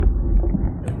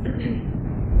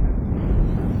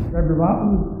Grab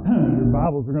your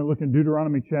Bibles. We're going to look in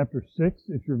Deuteronomy chapter 6.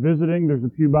 If you're visiting, there's a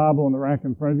pew Bible on the rack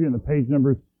in front of you, and the page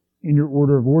numbers in your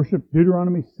order of worship.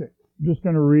 Deuteronomy 6. I'm just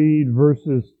going to read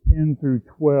verses 10 through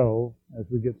 12 as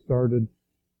we get started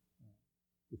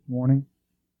this morning.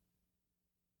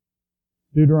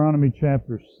 Deuteronomy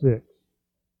chapter 6.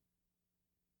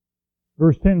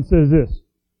 Verse 10 says this,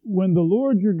 "When the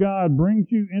Lord your God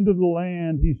brings you into the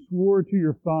land He swore to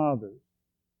your fathers,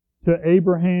 to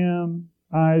Abraham,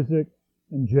 Isaac,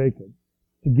 and Jacob,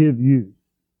 to give you,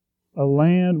 a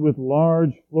land with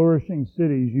large flourishing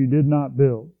cities you did not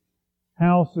build,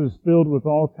 houses filled with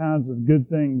all kinds of good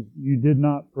things you did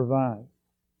not provide,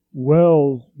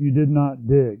 wells you did not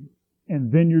dig, and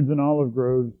vineyards and olive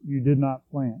groves you did not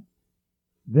plant.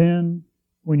 Then,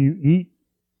 when you eat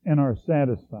and are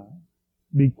satisfied,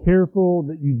 be careful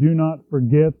that you do not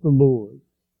forget the Lord,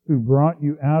 who brought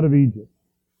you out of Egypt,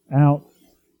 out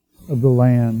of the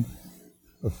land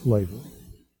of slavery."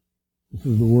 This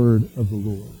is the word of the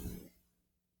Lord.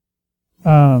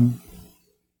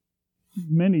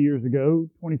 Many years ago,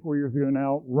 24 years ago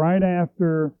now, right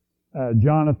after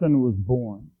Jonathan was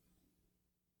born,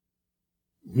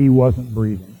 he wasn't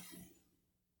breathing.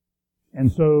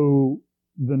 And so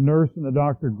the nurse and the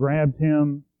doctor grabbed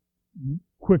him,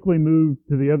 quickly moved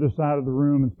to the other side of the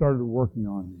room and started working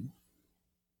on him.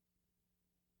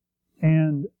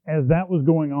 And as that was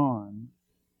going on,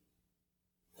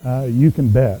 you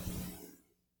can bet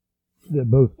that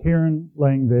both Karen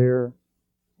laying there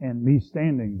and me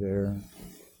standing there,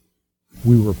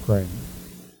 we were praying.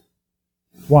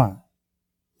 Why?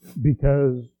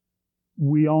 Because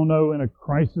we all know in a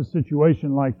crisis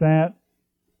situation like that,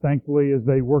 thankfully as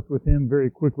they worked with him very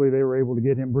quickly, they were able to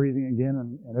get him breathing again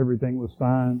and everything was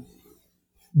fine.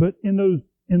 But in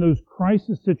those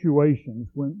crisis situations,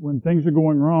 when things are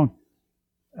going wrong,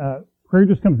 prayer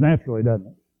just comes naturally, doesn't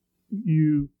it?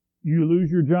 You lose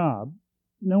your job.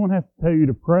 No one has to tell you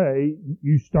to pray.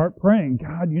 You start praying.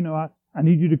 God, I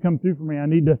need you to come through for me. I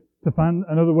need to find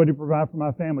another way to provide for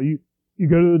my family. You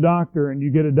go to the doctor and you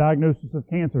get a diagnosis of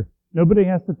cancer. Nobody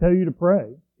has to tell you to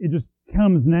pray. It just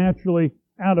comes naturally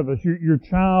out of us. Your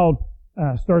child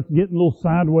starts getting a little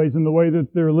sideways in the way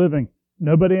that they're living.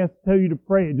 Nobody has to tell you to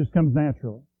pray. It just comes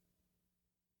naturally.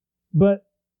 But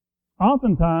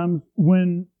oftentimes,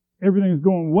 when everything's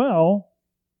going well,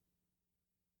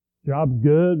 job's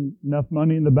good, enough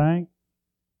money in the bank,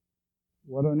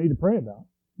 what do I need to pray about?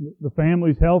 The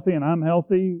family's healthy and I'm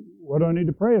healthy, what do I need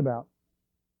to pray about?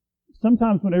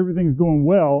 Sometimes when everything's going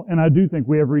well, and I do think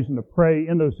we have reason to pray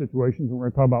in those situations, and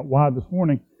we're going to talk about why this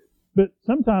morning, but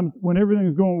sometimes when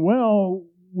everything's going well,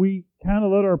 we kind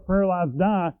of let our prayer lives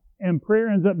die, and prayer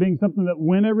ends up being something that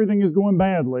when everything is going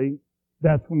badly,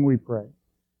 that's when we pray.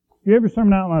 If you have your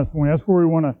sermon outline this morning, that's where we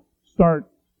want to start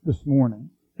this morning.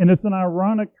 And it's an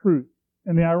ironic truth.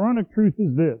 And the ironic truth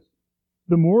is this: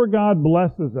 the more God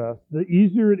blesses us, the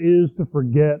easier it is to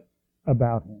forget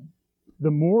about Him.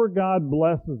 The more God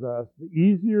blesses us, the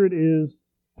easier it is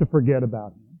to forget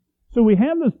about Him. So we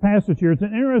have this passage here. It's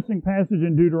an interesting passage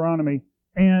in Deuteronomy.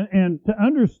 And to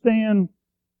understand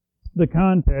the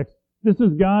context, this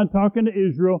is God talking to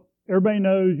Israel. Everybody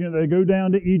knows, they go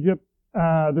down to Egypt.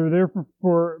 They're there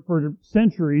for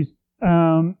centuries.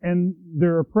 And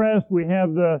they're oppressed. We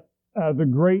have the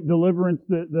great deliverance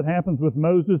that happens with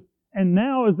Moses. And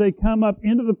now as they come up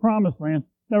into the Promised Land,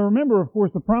 now remember, of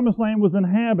course, the Promised Land was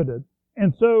inhabited.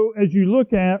 And so as you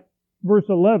look at verse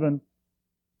 11,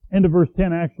 into verse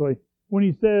 10 actually, when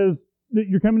he says that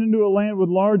you're coming into a land with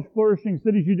large flourishing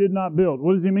cities you did not build,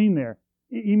 what does he mean there?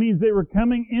 He means they were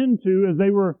coming into, as they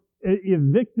were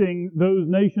evicting those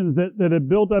nations that had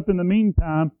built up in the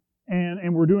meantime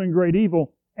and were doing great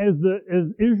evil. As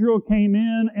Israel came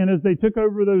in and as they took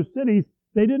over those cities,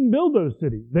 they didn't build those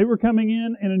cities. They were coming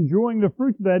in and enjoying the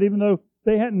fruits of that even though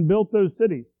they hadn't built those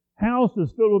cities.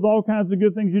 Houses filled with all kinds of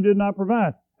good things you did not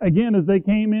provide. Again, as they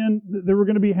came in, there were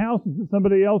going to be houses that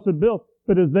somebody else had built,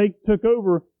 but as they took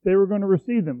over, they were going to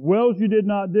receive them. Wells you did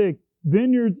not dig,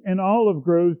 vineyards and olive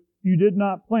groves you did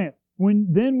not plant.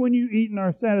 When you eat and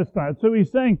are satisfied. So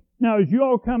he's saying, now as you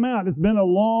all come out, it's been a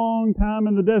long time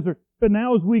in the desert, but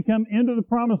now as we come into the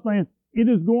Promised Land, it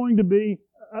is going to be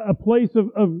a place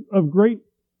of great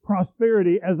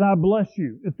prosperity as I bless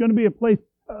you. It's going to be a place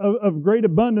of great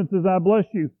abundance as I bless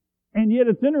you. And yet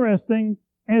it's interesting,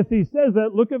 as he says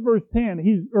that, look at verse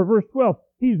 10, or verse 12.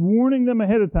 He's warning them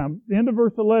ahead of time. The end of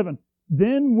verse 11.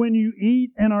 Then when you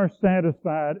eat and are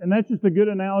satisfied, and that's just a good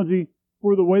analogy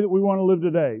for the way that we want to live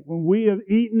today. When we have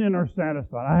eaten and are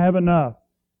satisfied, I have enough.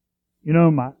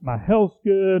 My health's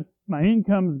good, my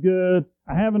income's good,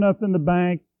 I have enough in the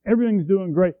bank, everything's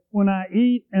doing great. When I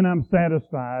eat and I'm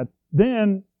satisfied,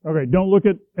 then, okay, don't look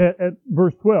at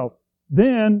verse 12.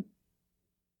 Then,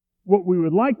 what we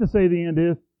would like to say at the end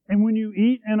is, and when you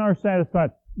eat and are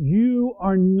satisfied, you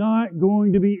are not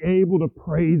going to be able to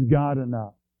praise God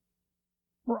enough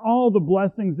for all the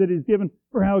blessings that He's given,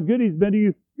 for how good He's been to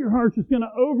you. Your heart's just going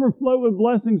to overflow with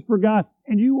blessings for God,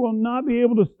 and you will not be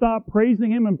able to stop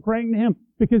praising Him and praying to Him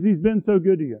because He's been so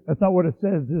good to you. That's not what it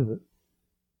says, is it?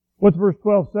 What's verse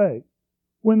 12 say?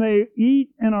 When they eat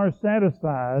and are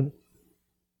satisfied,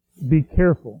 be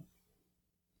careful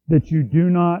that you do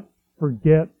not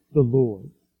forget the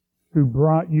Lord who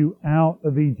brought you out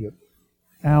of Egypt,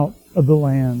 out of the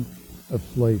land of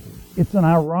slavery. It's an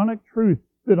ironic truth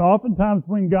that oftentimes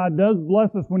when God does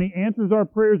bless us, when He answers our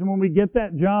prayers, and when we get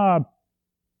that job,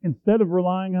 instead of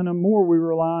relying on Him more, we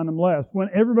rely on Him less. When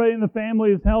everybody in the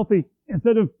family is healthy,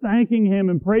 instead of thanking Him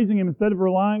and praising Him, instead of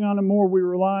relying on Him more, we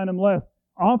rely on Him less.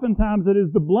 Oftentimes it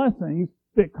is the blessings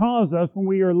that cause us, when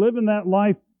we are living that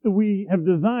life that we have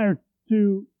desired,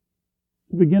 to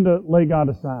begin to lay God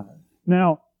aside.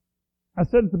 Now, I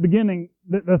said at the beginning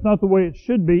that that's not the way it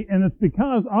should be, and it's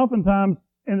because oftentimes,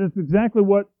 and it's exactly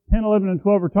what 10, 11, and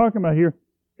 12 are talking about here,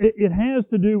 it has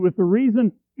to do with the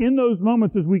reason in those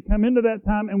moments as we come into that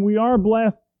time and we are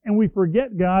blessed and we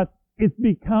forget God, it's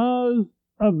because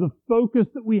of the focus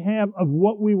that we have of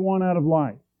what we want out of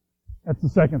life. That's the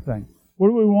second thing. What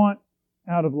do we want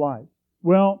out of life?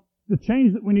 Well, the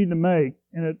change that we need to make,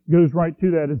 and it goes right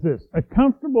to that, is this. A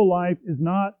comfortable life is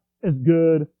not as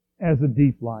good as a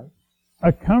deep life.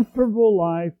 A comfortable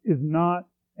life is not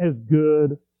as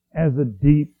good as a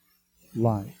deep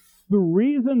life. The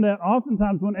reason that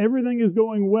oftentimes when everything is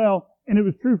going well, and it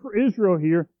was true for Israel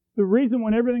here, the reason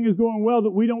when everything is going well that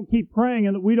we don't keep praying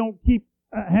and that we don't keep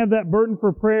have that burden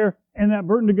for prayer and that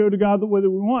burden to go to God the way that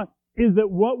we want, is that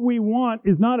what we want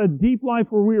is not a deep life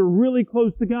where we are really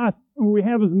close to God and where we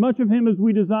have as much of Him as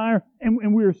we desire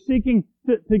and we are seeking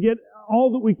to get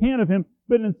all that we can of Him,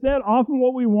 but instead often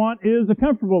what we want is a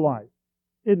comfortable life,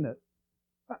 isn't it?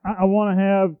 I want to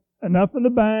have enough in the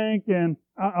bank, and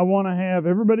I want to have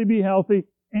everybody be healthy,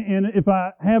 and if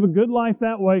I have a good life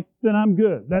that way, then I'm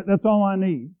good. That's all I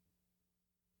need.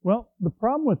 Well, the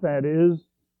problem with that is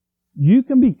you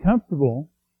can be comfortable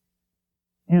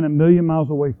and 1,000,000 miles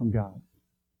away from God.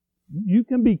 You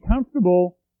can be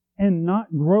comfortable and not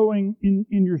growing in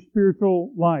your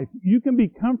spiritual life. You can be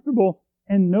comfortable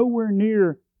and nowhere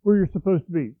near where you're supposed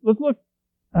to be. Let's look,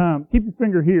 keep your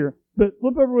finger here, but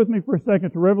flip over with me for a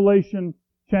second to Revelation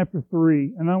chapter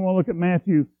 3, and I want to look at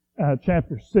Matthew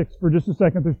chapter 6 for just a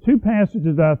second. There's two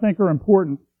passages that I think are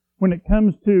important when it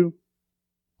comes to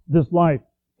this life.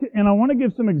 And I want to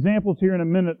give some examples here in a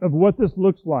minute of what this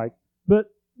looks like. But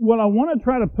what I want to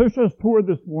try to push us toward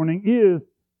this morning is,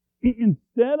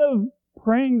 instead of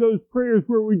praying those prayers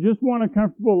where we just want a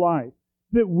comfortable life,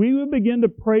 that we would begin to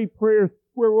pray prayers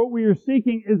where what we are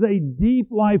seeking is a deep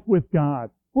life with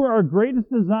God, where our greatest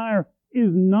desire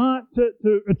is not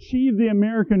to achieve the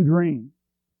American dream,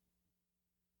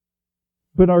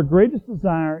 but our greatest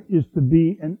desire is to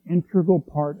be an integral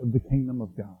part of the kingdom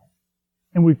of God.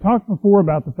 And we've talked before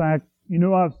about the fact,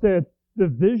 I've said the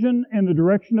vision and the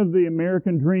direction of the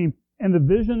American dream and the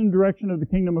vision and direction of the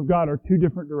kingdom of God are two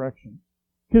different directions.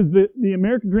 Because the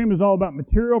American dream is all about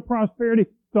material prosperity,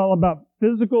 it's all about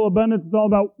physical abundance, it's all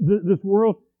about this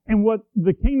world. And what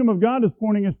the kingdom of God is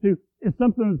pointing us to is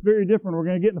something that's very different. We're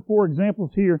going to get into 4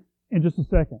 examples here in just a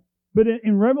second. But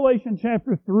in Revelation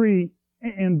chapter 3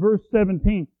 and verse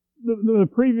 17, the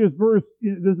previous verse,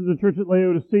 this is the church at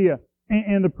Laodicea,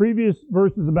 and the previous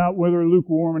verse is about whether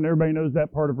lukewarm, and everybody knows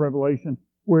that part of Revelation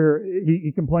where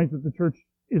he complains that the church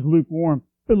is lukewarm.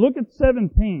 But look at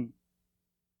 17.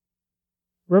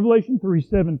 Revelation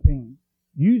 3:17.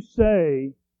 You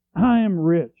say, I am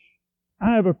rich.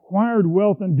 I have acquired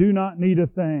wealth and do not need a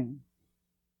thing.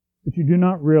 But you do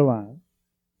not realize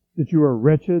that you are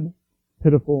wretched,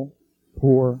 pitiful,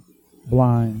 poor,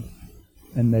 blind,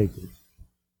 and naked.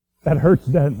 That hurts,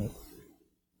 doesn't it?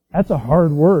 That's a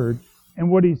hard word. And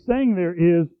what he's saying there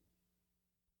is,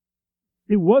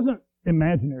 it wasn't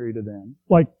imaginary to them.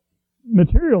 Like,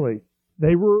 materially,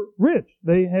 they were rich.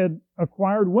 They had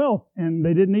acquired wealth, and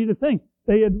they didn't need a thing.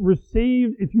 They had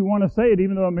received, if you want to say it,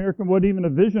 even though American wasn't even a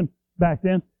vision back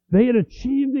then, they had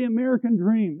achieved the American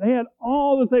dream. They had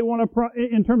all that they wanted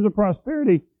in terms of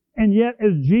prosperity. And yet,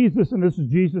 as Jesus, and this is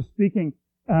Jesus speaking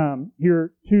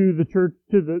here to the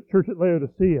church at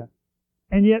Laodicea,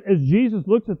 and yet as Jesus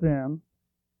looks at them,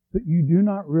 that you do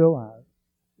not realize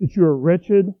that you are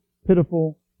wretched,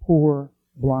 pitiful, poor,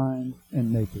 blind,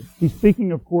 and naked. He's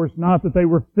speaking, of course, not that they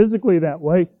were physically that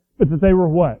way, but that they were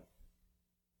what?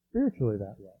 spiritually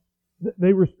that way.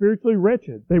 They were spiritually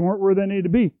wretched. They weren't where they needed to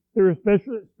be. They were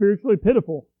spiritually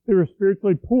pitiful. They were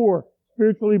spiritually poor,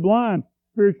 spiritually blind,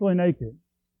 spiritually naked.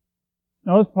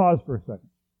 Now let's pause for a second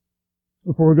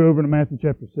before we go over to Matthew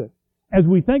chapter 6. As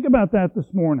we think about that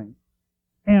this morning,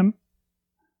 and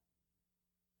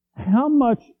how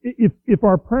much, if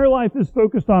our prayer life is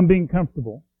focused on being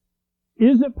comfortable,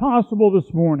 is it possible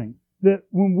this morning that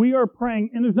when we are praying,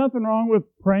 and there's nothing wrong with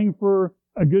praying for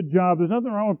a good job, there's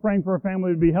nothing wrong with praying for our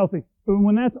family to be healthy, but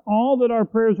when that's all that our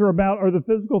prayers are about, are the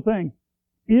physical things,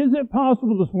 is it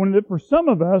possible this morning that for some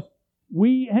of us,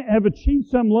 we have achieved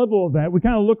some level of that? We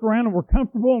kind of look around and we're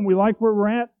comfortable and we like where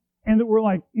we're at, and that we're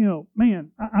like,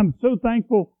 man, I'm so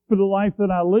thankful for the life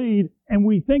that I lead, and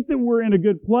we think that we're in a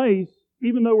good place,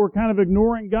 even though we're kind of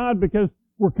ignoring God because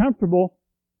we're comfortable,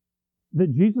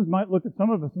 that Jesus might look at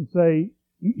some of us and say,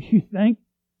 you think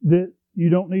that you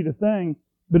don't need a thing,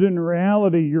 but in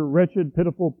reality, you're wretched,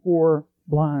 pitiful, poor,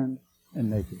 blind,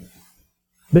 and naked.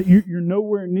 That you're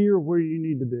nowhere near where you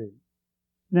need to be.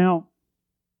 Now,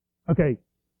 okay,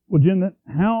 well, Jen,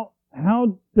 how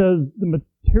does the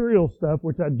material stuff,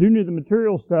 which I do need the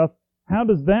material stuff, how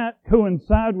does that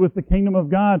coincide with the kingdom of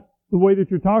God the way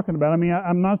that you're talking about? I mean,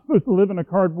 I'm not supposed to live in a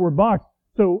cardboard box.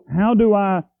 So how do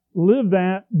I live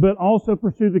that, but also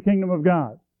pursue the kingdom of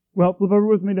God? Well, flip over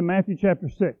with me to Matthew chapter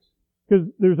 6, because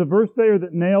there's a verse there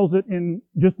that nails it in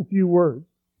just a few words.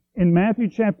 In Matthew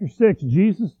chapter 6,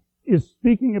 Jesus is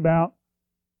speaking about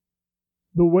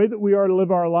the way that we are to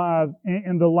live our lives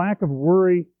and the lack of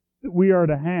worry that we are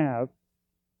to have.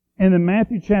 And in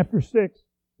Matthew chapter 6,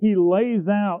 he lays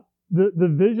out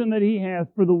the vision that he has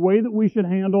for the way that we should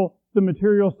handle the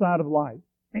material side of life.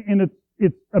 And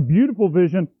it's a beautiful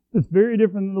vision that's very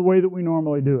different than the way that we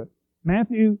normally do it.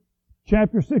 Matthew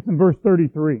chapter 6 and verse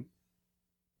 33.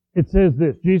 It says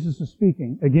this, Jesus is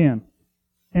speaking again.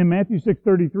 And Matthew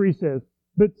 6:33 says,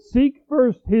 "But seek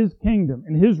first His kingdom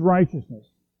and His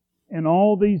righteousness, and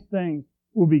all these things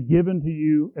will be given to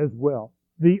you as well."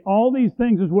 All these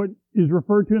things is what is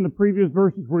referred to in the previous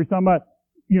verses where he's talking about,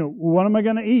 what am I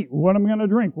going to eat? What am I going to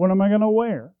drink? What am I going to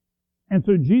wear? And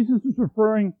so Jesus is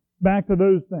referring back to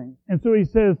those things. And so he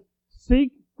says,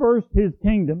 seek first His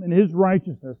kingdom and His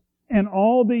righteousness, and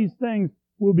all these things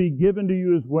will be given to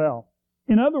you as well.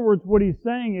 In other words, what he's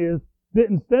saying is that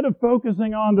instead of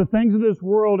focusing on the things of this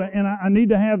world, and I need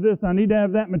to have this, I need to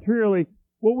have that materially,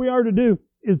 what we are to do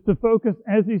is to focus,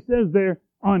 as he says there,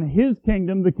 on His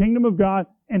kingdom, the kingdom of God,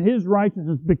 and His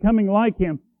righteousness, becoming like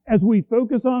Him. As we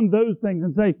focus on those things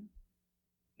and say,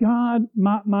 God,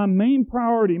 my main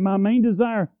priority, my main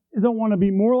desire is I want to be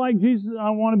more like Jesus, and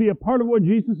I want to be a part of what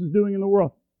Jesus is doing in the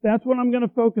world. That's what I'm going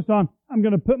to focus on. I'm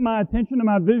going to put my attention and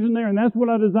my vision there, and that's what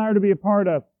I desire to be a part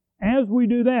of. As we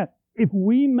do that, if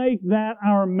we make that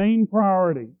our main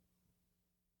priority,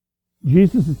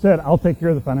 Jesus has said, I'll take care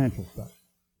of the financial stuff.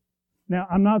 Now,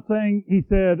 I'm not saying He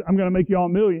said, I'm going to make you all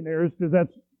millionaires, because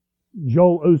that's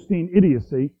Joel Osteen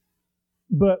idiocy.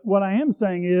 But what I am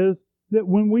saying is that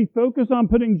when we focus on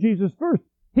putting Jesus first,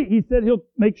 He said He'll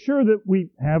make sure that we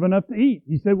have enough to eat.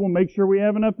 He said we'll make sure we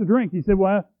have enough to drink. He said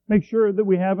we'll make sure that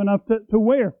we have enough to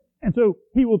wear. And so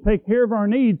He will take care of our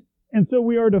needs. And so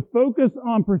we are to focus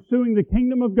on pursuing the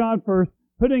kingdom of God first,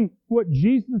 putting what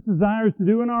Jesus desires to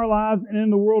do in our lives and in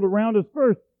the world around us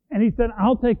first. And He said,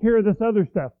 I'll take care of this other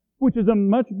stuff, which is a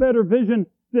much better vision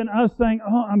than us saying,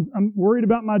 I'm worried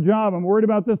about my job, I'm worried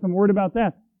about this, I'm worried about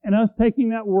that, and us taking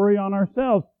that worry on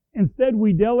ourselves. Instead,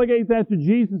 we delegate that to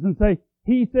Jesus and say,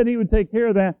 He said He would take care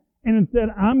of that, and instead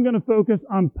I'm going to focus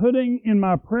on putting in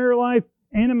my prayer life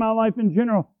and in my life in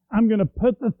general, I'm going to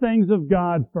put the things of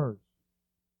God first.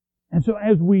 And so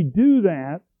as we do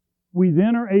that, we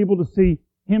then are able to see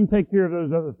Him take care of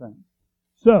those other things.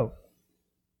 So,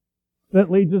 that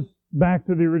leads us back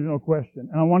to the original question,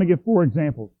 and I want to give 4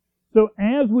 examples. So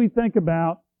as we think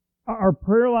about our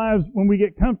prayer lives, when we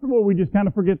get comfortable, we just kind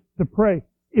of forget to pray.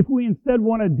 If we instead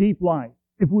want a deep life,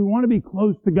 if we want to be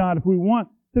close to God, if we want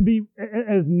to be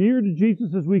as near to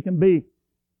Jesus as we can be,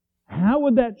 how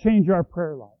would that change our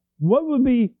prayer life? What would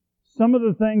be some of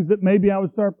the things that maybe I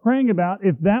would start praying about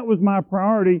if that was my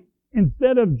priority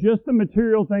instead of just the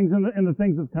material things and the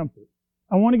things of comfort?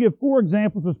 I want to give 4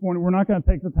 examples this morning. We're not going to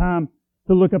take the time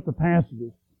to look up the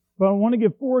passages, but I want to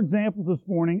give 4 examples this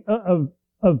morning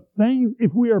of things,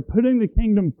 if we are putting the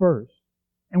kingdom first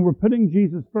and we're putting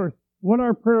Jesus first, what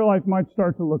our prayer life might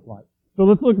start to look like. So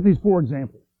let's look at these 4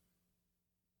 examples.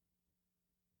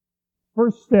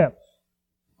 First steps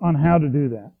on how to do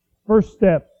that. First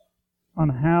steps on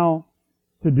how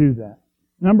to do that.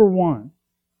 Number 1,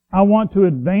 I want to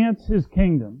advance His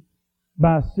kingdom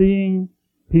by seeing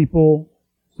people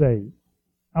saved.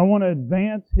 I want to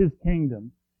advance His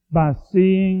kingdom by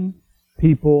seeing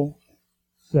people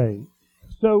saved.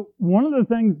 So one of the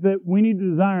things that we need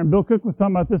to desire, and Bill Cook was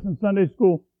talking about this in Sunday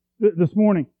school this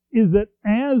morning, is that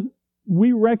as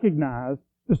we recognize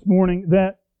this morning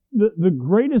that the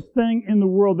greatest thing in the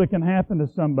world that can happen to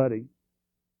somebody,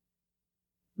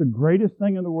 the greatest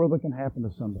thing in the world that can happen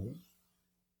to somebody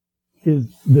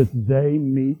is that they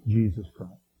meet Jesus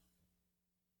Christ.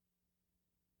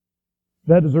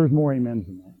 That deserves more amens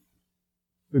than that.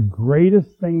 The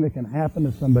greatest thing that can happen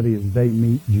to somebody is they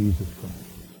meet Jesus Christ.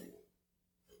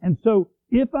 And so,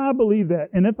 if I believe that,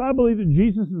 and if I believe that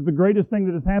Jesus is the greatest thing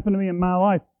that has happened to me in my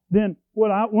life, then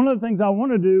one of the things I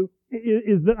want to do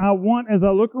is that I want, as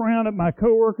I look around at my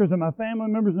coworkers and my family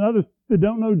members and others that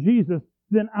don't know Jesus,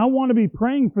 then I want to be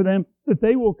praying for them that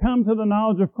they will come to the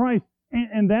knowledge of Christ.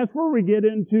 And that's where we get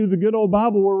into the good old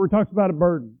Bible where it talks about a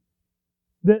burden.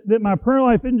 That my prayer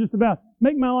life isn't just about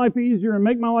make my life easier and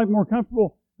make my life more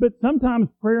comfortable, but sometimes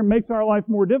prayer makes our life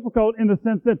more difficult in the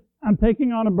sense that I'm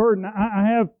taking on a burden. I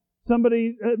have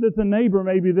somebody that's a neighbor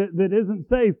maybe that isn't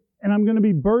saved, and I'm going to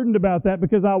be burdened about that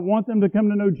because I want them to come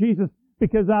to know Jesus,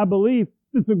 because I believe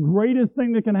that the greatest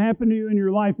thing that can happen to you in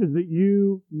your life is that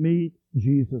you meet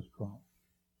Jesus Christ.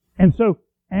 And so,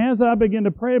 as I begin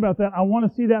to pray about that, I want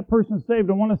to see that person saved.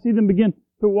 I want to see them begin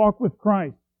to walk with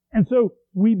Christ. And so,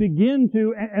 we begin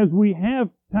to, as we have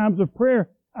times of prayer,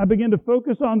 I begin to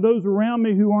focus on those around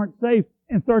me who aren't saved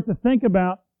and start to think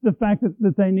about the fact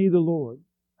that they need the Lord.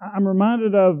 I'm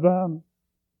reminded of,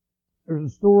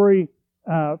 there's a story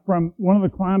from one of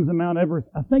the climbs in Mount Everest.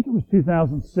 I think it was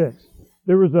 2006.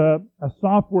 There was a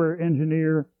software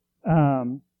engineer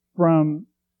from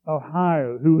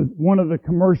Ohio who was one of the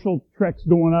commercial treks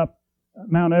going up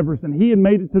Mount Everest, and he had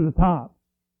made it to the top.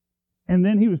 And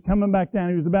then he was coming back down.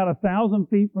 He was about 1,000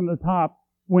 feet from the top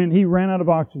when he ran out of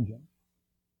oxygen.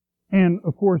 And,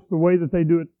 of course, the way that they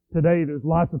do it today, there's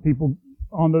lots of people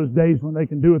on those days when they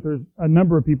can do it. There's a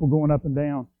number of people going up and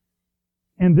down.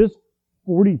 And this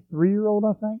 43-year-old,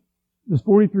 I think, this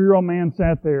 43-year-old man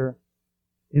sat there.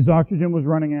 His oxygen was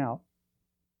running out.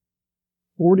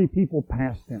 40 people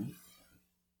passed him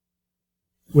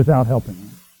without helping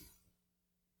him.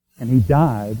 And he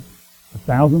died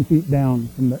 1,000 feet down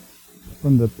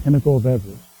from the pinnacle of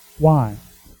Everest. Why?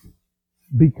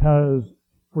 Because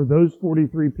for those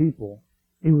 43 people,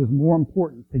 it was more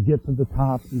important to get to the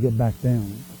top and get back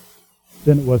down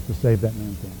than it was to save that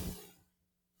man's life.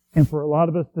 And for a lot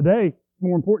of us today, it's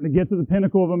more important to get to the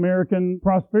pinnacle of American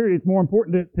prosperity. It's more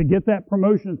important to get that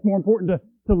promotion. It's more important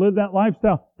to live that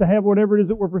lifestyle, to have whatever it is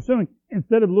that we're pursuing,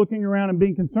 instead of looking around and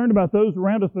being concerned about those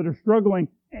around us that are struggling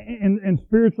and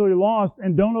spiritually lost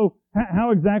and don't know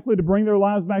how exactly to bring their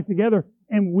lives back together.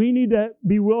 And we need to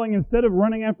be willing, instead of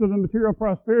running after the material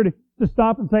prosperity, to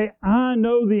stop and say, I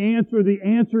know the answer. The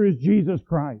answer is Jesus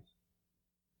Christ.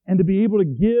 And to be able to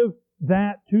give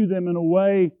that to them in a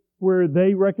way where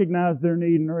they recognize their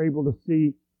need and are able to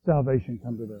see salvation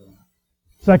come to their life.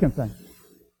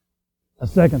 A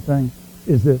second thing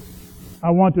is that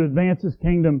I want to advance His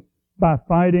kingdom by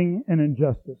fighting an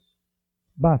injustice.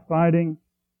 By fighting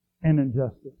an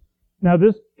injustice. Now,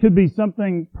 this could be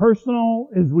something personal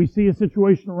as we see a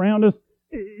situation around us.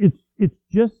 It's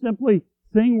just simply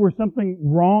seeing where something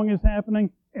wrong is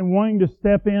happening and wanting to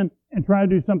step in and try to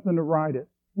do something to right it.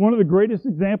 One of the greatest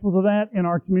examples of that in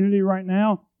our community right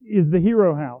now is the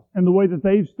Hero House and the way that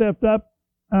they've stepped up.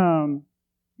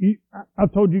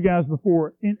 I've told you guys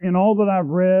before, in all that I've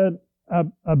read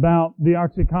about the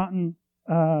OxyContin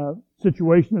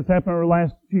situation that's happened over the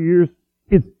last few years,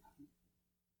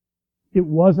 it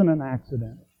wasn't an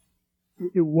accident.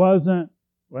 It wasn't,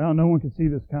 well, no one could see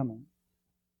this coming.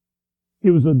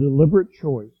 It was a deliberate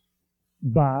choice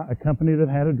by a company that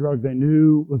had a drug they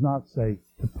knew was not safe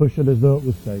to push it as though it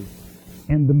was safe.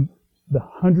 And the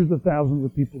hundreds of thousands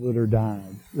of people that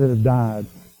have died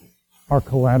are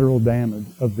collateral damage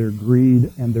of their greed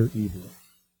and their evil.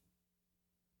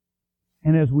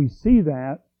 And as we see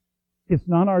that, it's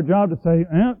not our job to say,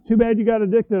 too bad you got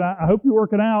addicted. I hope you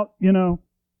work it out. You know,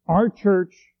 our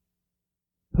church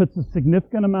puts a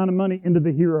significant amount of money into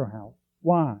the Hero House.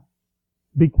 Why?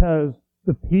 Because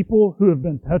the people who have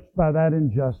been touched by that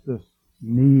injustice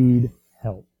need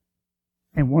help.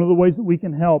 And one of the ways that we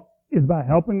can help is by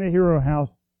helping the Hero House,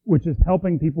 which is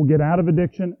helping people get out of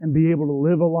addiction and be able to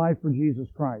live a life for Jesus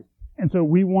Christ. And so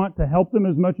we want to help them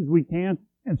as much as we can.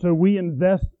 And so we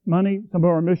invest money, some of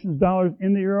our missions dollars,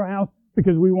 in the Hero House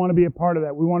because we want to be a part of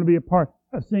that. We want to be a part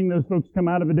of seeing those folks come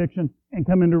out of addiction and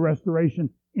come into restoration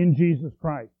in Jesus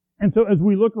Christ. And so as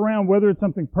we look around, whether it's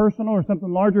something personal or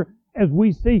something larger, as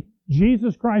we see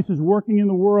Jesus Christ is working in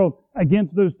the world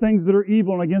against those things that are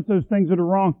evil and against those things that are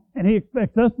wrong. And He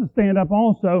expects us to stand up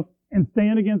also and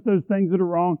stand against those things that are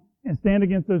wrong and stand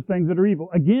against those things that are evil.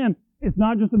 Again, it's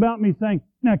not just about me saying,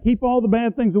 now keep all the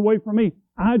bad things away from me.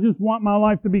 I just want my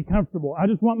life to be comfortable. I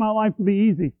just want my life to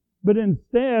be easy. But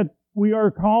instead, we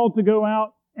are called to go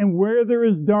out, and where there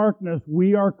is darkness,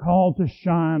 we are called to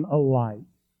shine a light.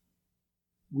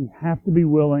 We have to be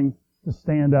willing to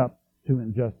stand up to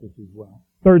injustice as well.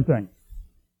 Third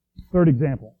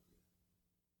example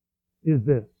is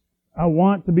this. I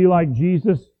want to be like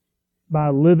Jesus by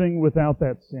living without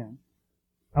that sin.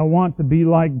 I want to be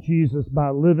like Jesus by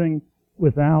living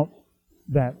without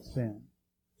that sin.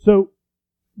 So,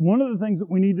 one of the things that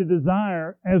we need to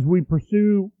desire as we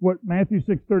pursue what Matthew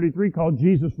 6:33 called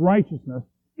Jesus' righteousness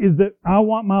is that I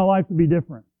want my life to be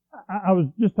different. I was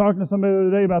just talking to somebody the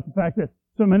other day about the fact that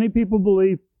so many people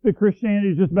believe that Christianity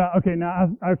is just about, okay,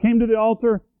 now I came to the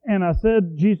altar and I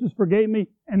said Jesus forgave me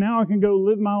and now I can go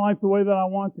live my life the way that I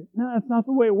want to. No, that's not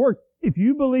the way it works. If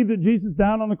you believe that Jesus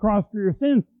died on the cross for your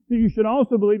sins, then you should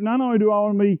also believe not only do I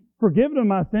want to be forgiven of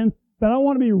my sins, but I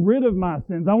want to be rid of my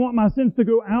sins. I want my sins to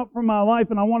go out from my life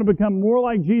and I want to become more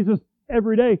like Jesus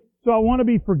every day. So I want to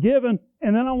be forgiven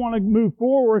and then I want to move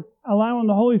forward, allowing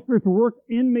the Holy Spirit to work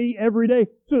in me every day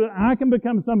so that I can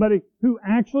become somebody who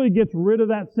actually gets rid of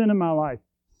that sin in my life.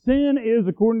 Sin is,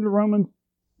 according to Romans,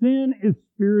 sin is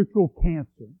spiritual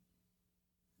cancer.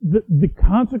 The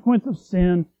consequence of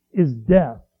sin is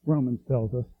death, Romans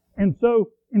tells us. And so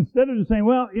instead of just saying,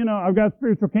 well, I've got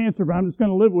spiritual cancer, but I'm just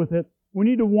going to live with it, we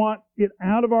need to want it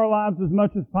out of our lives as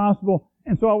much as possible.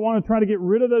 And so I want to try to get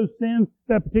rid of those sins,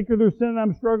 that particular sin that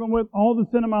I'm struggling with, all the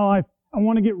sin in my life. I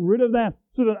want to get rid of that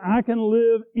so that I can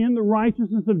live in the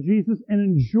righteousness of Jesus and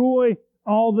enjoy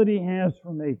all that He has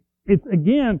for me. It's,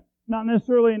 again, not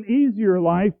necessarily an easier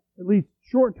life, at least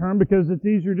short term, because it's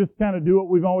easier just to kind of do what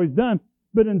we've always done.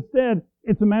 But instead,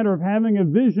 it's a matter of having a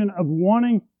vision of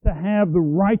wanting to have the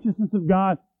righteousness of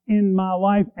God in my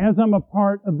life as I'm a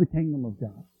part of the kingdom of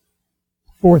God.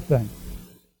 Fourth thing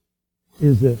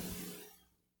is this.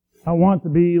 I want to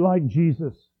be like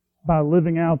Jesus by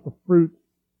living out the fruit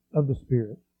of the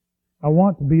Spirit. I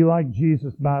want to be like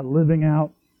Jesus by living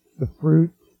out the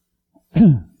fruit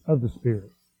of the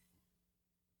Spirit.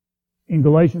 In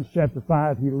Galatians chapter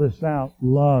 5, he lists out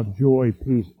love, joy,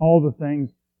 peace, all the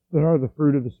things that are the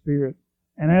fruit of the Spirit.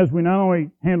 And as we not only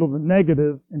handle the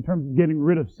negative in terms of getting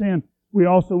rid of sin, we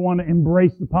also want to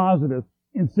embrace the positive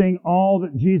in seeing all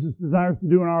that Jesus desires to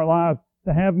do in our lives,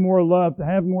 to have more love, to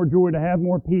have more joy, to have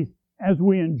more peace. As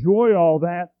we enjoy all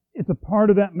that, it's a part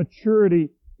of that maturity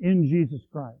in Jesus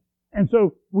Christ. And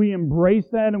so we embrace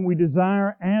that and we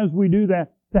desire, as we do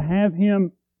that, to have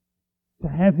Him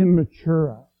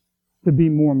mature us, to be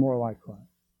more and more like Christ.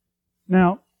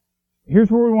 Now, here's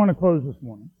where we want to close this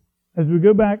morning. As we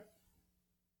go back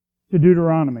to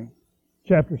Deuteronomy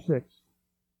chapter 6,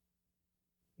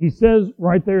 he says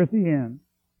right there at the end,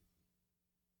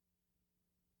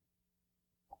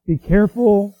 be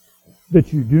careful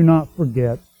that you do not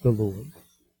forget the Lord,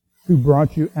 who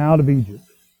brought you out of Egypt,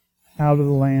 out of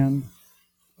the land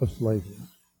of slavery.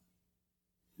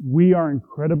 We are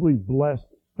incredibly blessed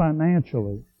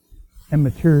financially and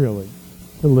materially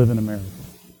to live in America.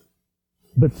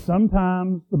 But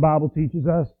sometimes the Bible teaches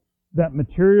us that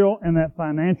material and that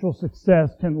financial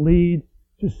success can lead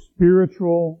to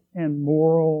spiritual and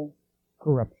moral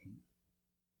corruption.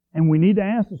 And we need to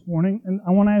ask this morning, and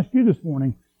I want to ask you this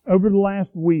morning, over the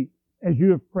last week, as you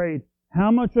have prayed,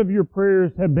 how much of your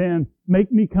prayers have been,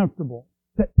 make me comfortable,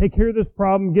 take care of this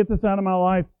problem, get this out of my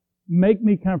life, make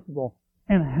me comfortable?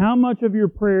 And how much of your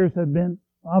prayers have been,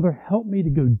 Father, help me to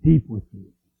go deep with you.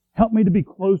 Help me to be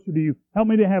closer to you. Help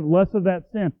me to have less of that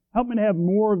sin. Help me to have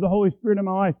more of the Holy Spirit in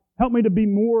my life. Help me to be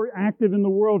more active in the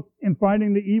world in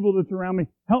fighting the evil that's around me.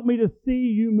 Help me to see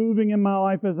you moving in my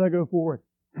life as I go forward.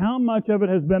 How much of it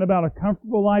has been about a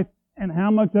comfortable life and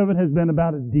how much of it has been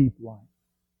about a deep life?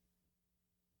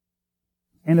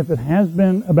 And if it has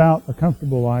been about a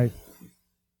comfortable life,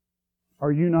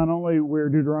 are you not only where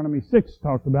Deuteronomy 6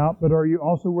 talked about, but are you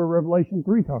also where Revelation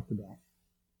 3 talked about?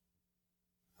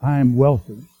 I am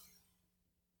wealthy.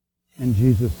 And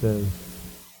Jesus says,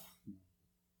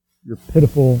 you're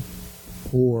pitiful,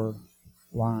 poor,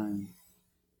 blind.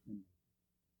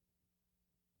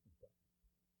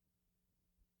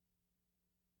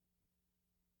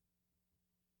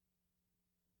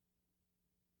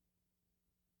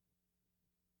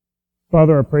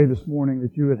 Father, I pray this morning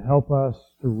that you would help us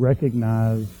to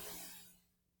recognize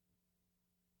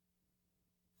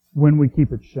when we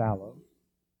keep it shallow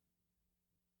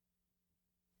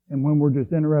and when we're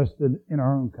just interested in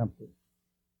our own comfort.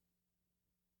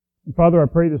 And Father, I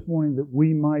pray this morning that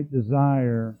we might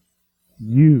desire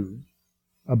you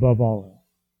above all else.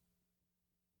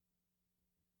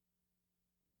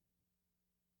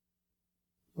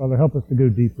 Father, help us to go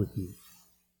deep with you.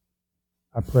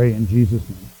 I pray in Jesus'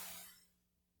 name.